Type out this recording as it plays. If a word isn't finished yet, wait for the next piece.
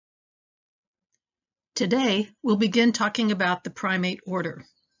Today, we'll begin talking about the primate order.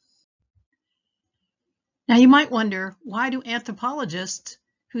 Now, you might wonder, why do anthropologists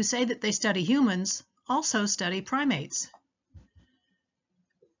who say that they study humans also study primates?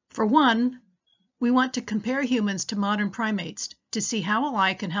 For one, we want to compare humans to modern primates to see how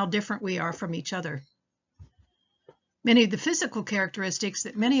alike and how different we are from each other. Many of the physical characteristics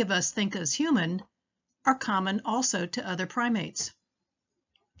that many of us think as human are common also to other primates.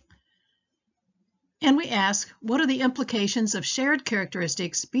 And we ask, what are the implications of shared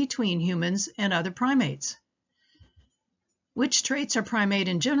characteristics between humans and other primates? Which traits are primate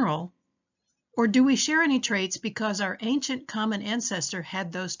in general, or do we share any traits because our ancient common ancestor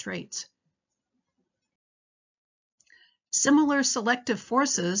had those traits? Similar selective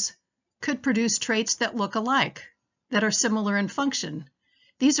forces could produce traits that look alike, that are similar in function.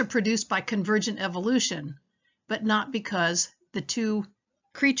 These are produced by convergent evolution, but not because the two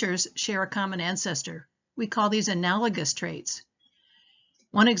creatures share a common ancestor. We call these analogous traits.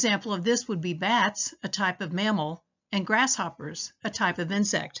 One example of this would be bats, a type of mammal, and grasshoppers, a type of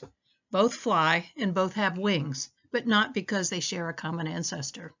insect. Both fly and both have wings, but not because they share a common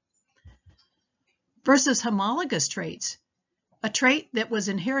ancestor. Versus homologous traits, a trait that was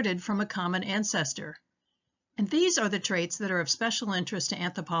inherited from a common ancestor. And these are the traits that are of special interest to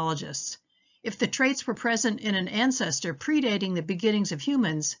anthropologists. If the traits were present in an ancestor predating the beginnings of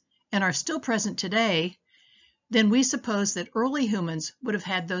humans and are still present today, then we suppose that early humans would have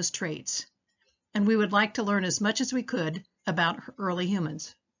had those traits. And we would like to learn as much as we could about early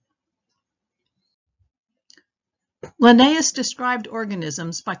humans. Linnaeus described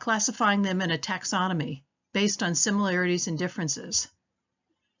organisms by classifying them in a taxonomy based on similarities and differences.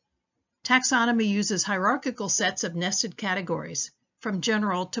 Taxonomy uses hierarchical sets of nested categories, from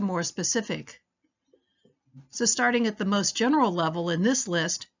general to more specific. So starting at the most general level in this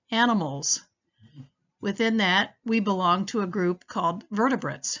list, animals. Within that, we belong to a group called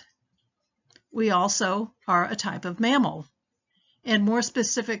vertebrates. We also are a type of mammal, and more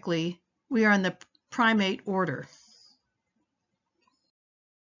specifically, we are in the primate order.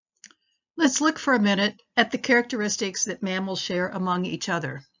 Let's look for a minute at the characteristics that mammals share among each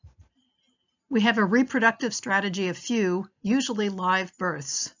other. We have a reproductive strategy of few, usually live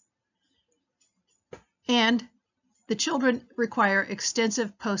births. And the children require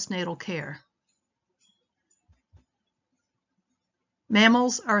extensive postnatal care.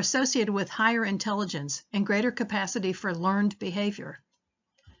 Mammals are associated with higher intelligence and greater capacity for learned behavior.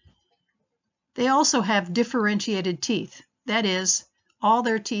 They also have differentiated teeth. That is, all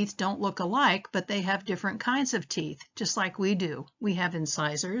their teeth don't look alike, but they have different kinds of teeth, just like we do. We have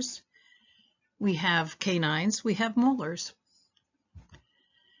incisors. We have canines, we have molars.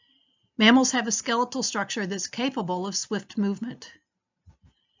 Mammals have a skeletal structure that's capable of swift movement.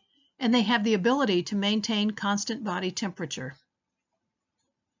 And they have the ability to maintain constant body temperature.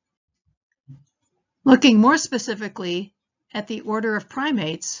 Looking more specifically at the order of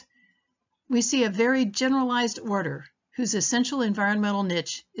primates, we see a very generalized order whose essential environmental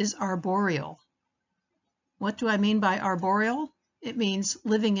niche is arboreal. What do I mean by arboreal? It means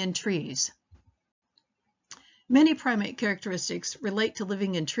living in trees. Many primate characteristics relate to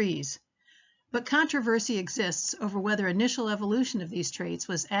living in trees, but controversy exists over whether initial evolution of these traits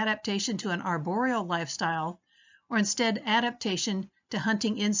was adaptation to an arboreal lifestyle or instead adaptation to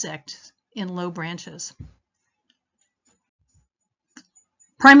hunting insects in low branches.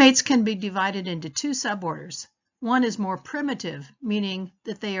 Primates can be divided into two suborders. One is more primitive, meaning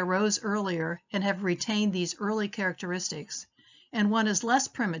that they arose earlier and have retained these early characteristics, and one is less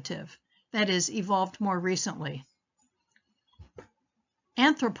primitive, that is, evolved more recently.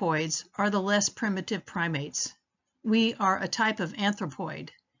 Anthropoids are the less primitive primates. We are a type of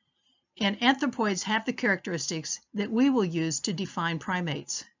anthropoid, and anthropoids have the characteristics that we will use to define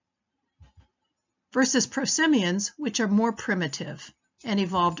primates. Versus prosimians, which are more primitive and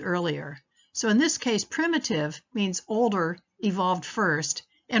evolved earlier. So in this case, primitive means older, evolved first,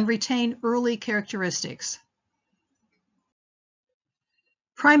 and retain early characteristics.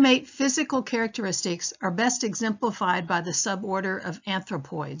 Primate physical characteristics are best exemplified by the suborder of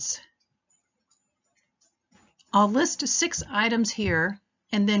anthropoids. I'll list 6 items here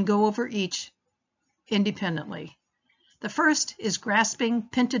and then go over each independently. The first is grasping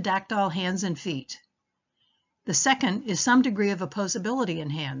pentadactyl hands and feet. The second is some degree of opposability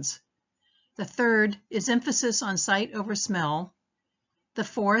in hands. The third is emphasis on sight over smell. The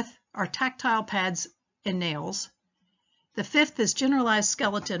fourth are tactile pads and nails. The fifth is generalized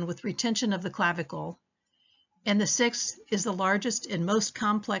skeleton with retention of the clavicle. And the sixth is the largest and most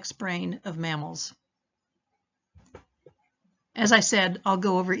complex brain of mammals. As I said, I'll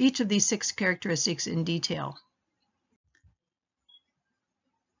go over each of these 6 characteristics in detail.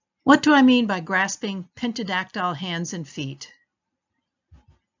 What do I mean by grasping pentadactyl hands and feet?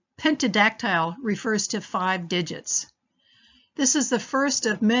 Pentadactyl refers to 5 digits. This is the first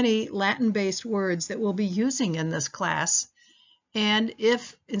of many Latin-based words that we'll be using in this class. And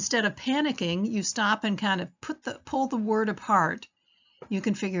if instead of panicking, you stop and kind of pull the word apart, you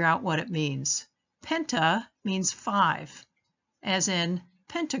can figure out what it means. Penta means 5, as in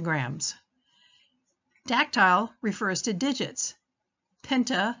pentagrams. Dactyl refers to digits.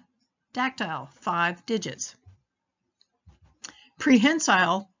 Pentadactyl, 5 digits.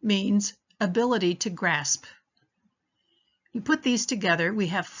 Prehensile means ability to grasp. You put these together, we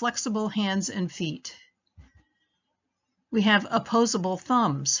have flexible hands and feet. We have opposable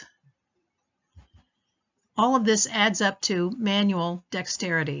thumbs. All of this adds up to manual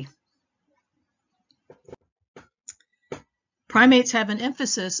dexterity. Primates have an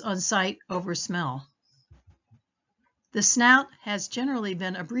emphasis on sight over smell. The snout has generally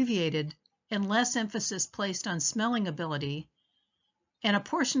been abbreviated and less emphasis placed on smelling ability, and a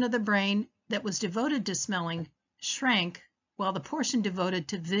portion of the brain that was devoted to smelling shrank while the portion devoted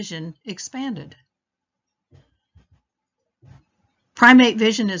to vision expanded. Primate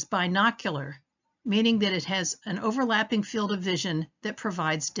vision is binocular, meaning that it has an overlapping field of vision that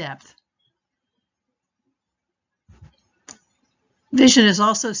provides depth. Vision is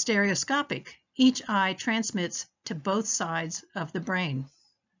also stereoscopic. Each eye transmits to both sides of the brain.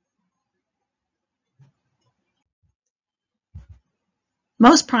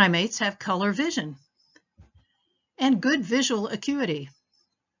 Most primates have color vision and good visual acuity.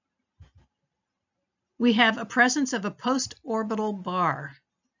 We have a presence of a post-orbital bar.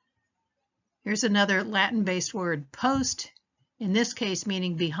 Here's another Latin-based word, post, in this case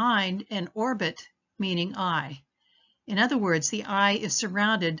meaning behind, and orbit meaning eye. In other words, the eye is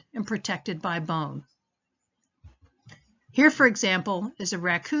surrounded and protected by bone. Here, for example, is a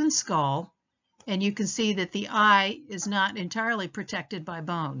raccoon skull, and you can see that the eye is not entirely protected by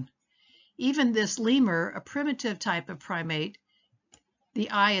bone. Even this lemur, a primitive type of primate,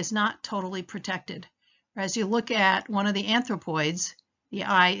 the eye is not totally protected. As you look at one of the anthropoids, the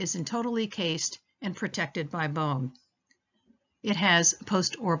eye is totally cased and protected by bone. It has a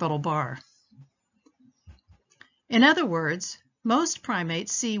post-orbital bar. In other words, most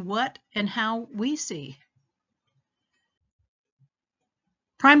primates see what and how we see.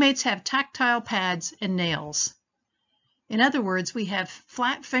 Primates have tactile pads and nails. In other words, we have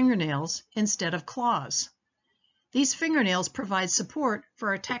flat fingernails instead of claws. These fingernails provide support for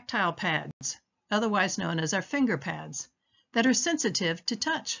our tactile pads, otherwise known as our finger pads, that are sensitive to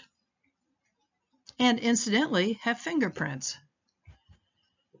touch, and incidentally have fingerprints.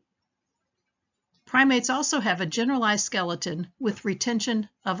 Primates also have a generalized skeleton with retention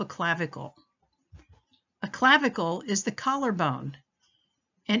of a clavicle. A clavicle is the collarbone,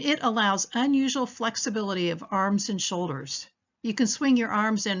 and it allows unusual flexibility of arms and shoulders. You can swing your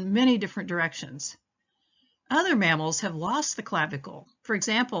arms in many different directions. Other mammals have lost the clavicle. For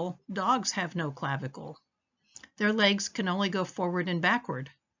example, dogs have no clavicle. Their legs can only go forward and backward.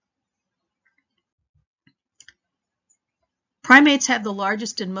 Primates have the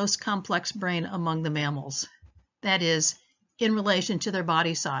largest and most complex brain among the mammals. That is, in relation to their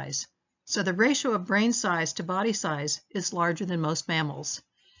body size. So the ratio of brain size to body size is larger than most mammals.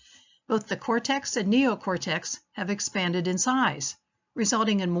 Both the cortex and neocortex have expanded in size,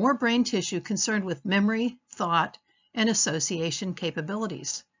 resulting in more brain tissue concerned with memory, thought, and association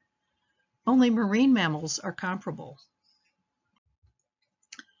capabilities. Only marine mammals are comparable.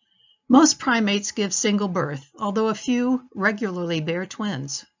 Most primates give single birth, although a few regularly bear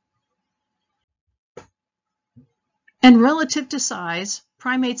twins. And relative to size,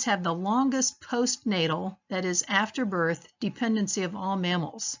 primates have the longest postnatal, that is after birth, dependency of all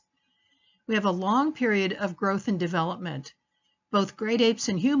mammals. We have a long period of growth and development. Both great apes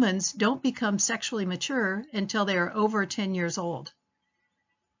and humans don't become sexually mature until they are over 10 years old.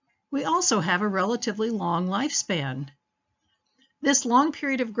 We also have a relatively long lifespan. This long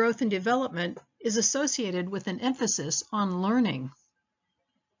period of growth and development is associated with an emphasis on learning.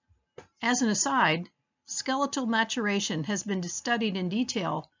 As an aside, skeletal maturation has been studied in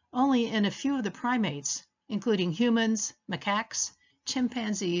detail only in a few of the primates, including humans, macaques,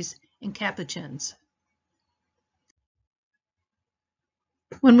 chimpanzees, and capuchins.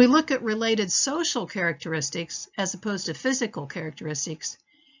 When we look at related social characteristics as opposed to physical characteristics,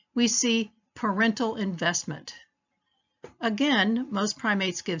 we see parental investment. Again, most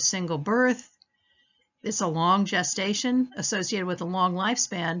primates give single birth. It's a long gestation associated with a long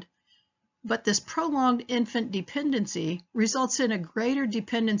lifespan, But this prolonged infant dependency results in a greater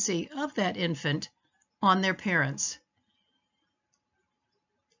dependency of that infant on their parents.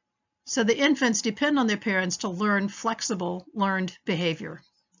 So the infants depend on their parents to learn flexible learned behavior.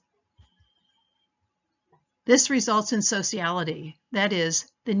 This results in sociality. That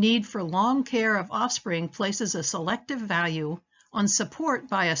is, the need for long care of offspring places a selective value on support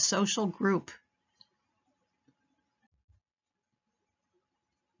by a social group.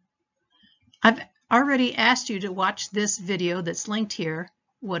 I've already asked you to watch this video that's linked here,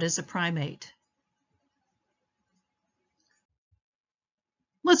 What is a Primate?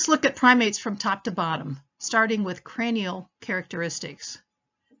 Let's look at primates from top to bottom, starting with cranial characteristics.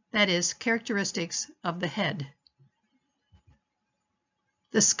 That is, characteristics of the head.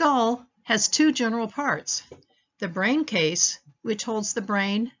 The skull has two general parts: the brain case, which holds the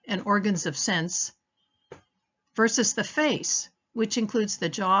brain and organs of sense, versus the face, which includes the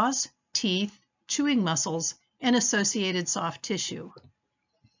jaws, teeth, chewing muscles, and associated soft tissue.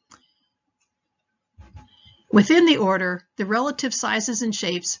 Within the order, the relative sizes and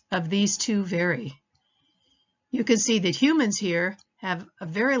shapes of these two vary. You can see that humans here have a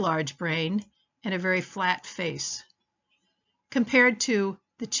very large brain and a very flat face, compared to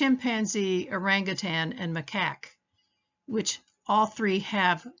the chimpanzee, orangutan, and macaque, which all three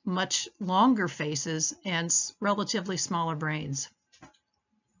have much longer faces and relatively smaller brains.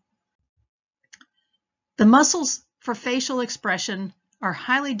 The muscles for facial expression are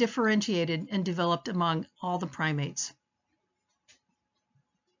highly differentiated and developed among all the primates.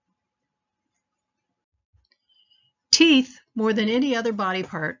 Teeth, more than any other body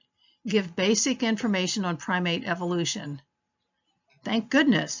part, give basic information on primate evolution. Thank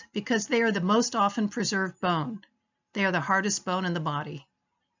goodness, because they are the most often preserved bone. They are the hardest bone in the body.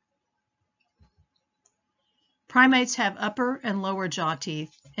 Primates have upper and lower jaw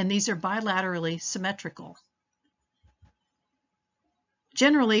teeth, and these are bilaterally symmetrical.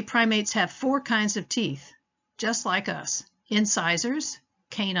 Generally, primates have four kinds of teeth, just like us: incisors,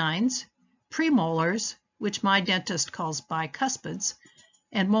 canines, premolars, which my dentist calls bicuspids,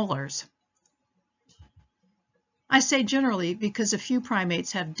 and molars. I say generally because a few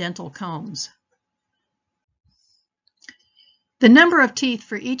primates have dental combs. The number of teeth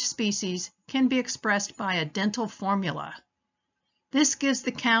for each species can be expressed by a dental formula. This gives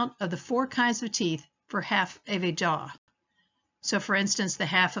the count of the four kinds of teeth for half of a jaw. So for instance, the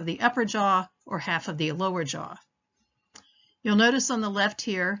half of the upper jaw or half of the lower jaw. You'll notice on the left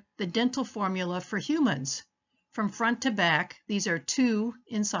here the dental formula for humans. From front to back, these are 2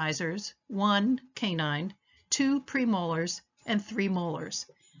 incisors, 1 canine, 2 premolars, and 3 molars.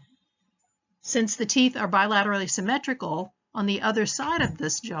 Since the teeth are bilaterally symmetrical, on the other side of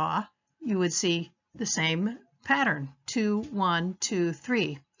this jaw, you would see the same pattern, 2, 1, 2,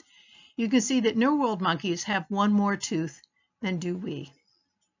 3. You can see that New World monkeys have one more tooth than do we.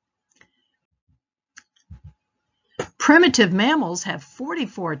 Primitive mammals have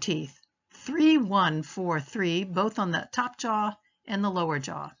 44 teeth, 3, 1, 4, 3, both on the top jaw and the lower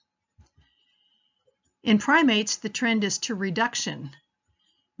jaw. In primates, the trend is to reduction.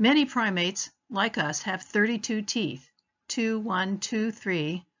 Many primates, like us, have 32 teeth, 2, 1, 2,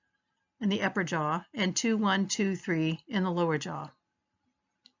 3 in the upper jaw, and 2, 1, 2, 3 in the lower jaw.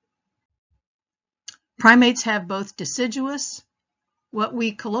 Primates have both deciduous, what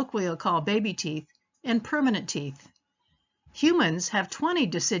we colloquially call baby teeth, and permanent teeth. Humans have 20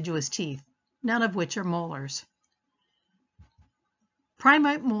 deciduous teeth, none of which are molars.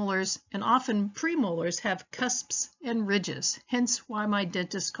 Primate molars and often premolars have cusps and ridges, hence why my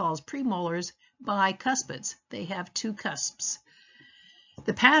dentist calls premolars bicuspids. They have 2 cusps.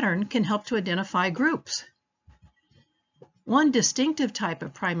 The pattern can help to identify groups. One distinctive type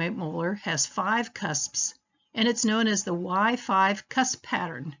of primate molar has 5 cusps, and it's known as the Y5 cusp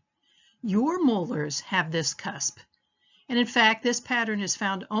pattern. Your molars have this cusp, and in fact this pattern is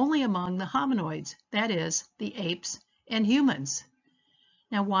found only among the hominoids, that is, the apes and humans.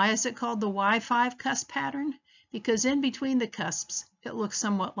 Now why is it called the Y5 cusp pattern? Because in between the cusps it looks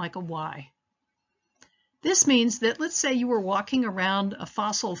somewhat like a Y. This means that, let's say you were walking around a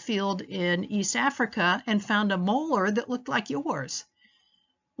fossil field in East Africa and found a molar that looked like yours.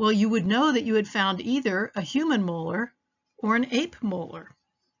 Well, you would know that you had found either a human molar or an ape molar.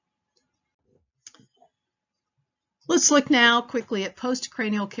 Let's look now quickly at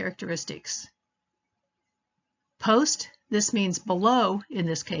postcranial characteristics. Post, this means below, in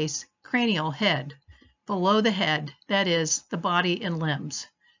this case, cranial head. Below the head, that is, the body and limbs.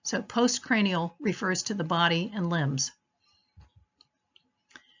 So postcranial refers to the body and limbs.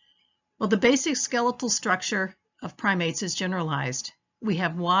 Well, the basic skeletal structure of primates is generalized. we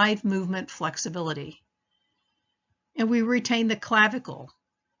have wide movement flexibility. And we retain the clavicle,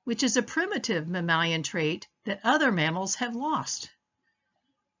 which is a primitive mammalian trait that other mammals have lost.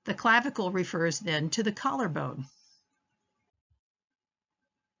 The clavicle refers then to the collarbone.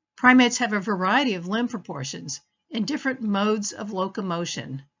 Primates have a variety of limb proportions and different modes of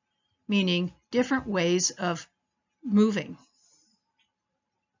locomotion, meaning different ways of moving.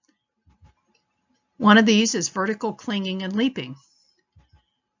 One of these is vertical clinging and leaping.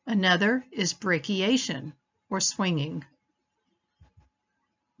 Another is brachiation, or swinging.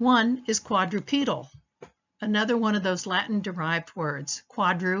 One is quadrupedal, another one of those Latin-derived words,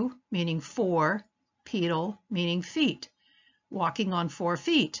 quadru meaning four, pedal meaning feet, walking on 4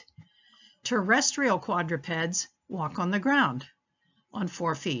 feet. Terrestrial quadrupeds walk on the ground on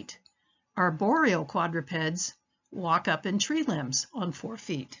 4 feet. Arboreal quadrupeds walk up in tree limbs on 4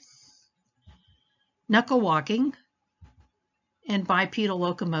 feet. Knuckle walking and bipedal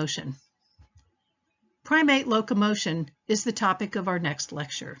locomotion. Primate locomotion is the topic of our next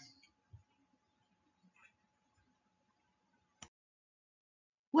lecture.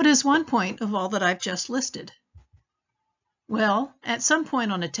 What is one point of all that I've just listed? Well, at some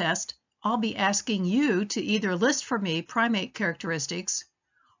point on a test, I'll be asking you to either list for me primate characteristics,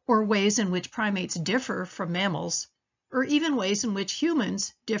 or ways in which primates differ from mammals, or even ways in which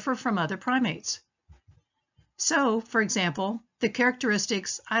humans differ from other primates. So, for example, the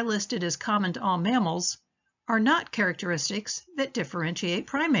characteristics I listed as common to all mammals are not characteristics that differentiate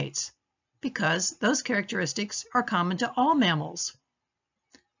primates, because those characteristics are common to all mammals.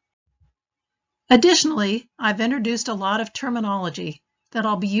 Additionally, I've introduced a lot of terminology that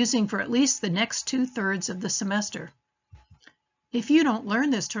I'll be using for at least the next 2/3 of the semester. If you don't learn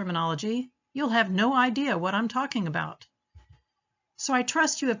this terminology, you'll have no idea what I'm talking about. So I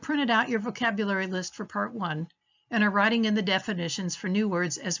trust you have printed out your vocabulary list for Part 1 and are writing in the definitions for new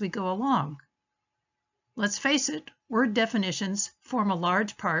words as we go along. Let's face it, word definitions form a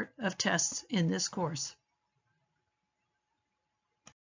large part of tests in this course.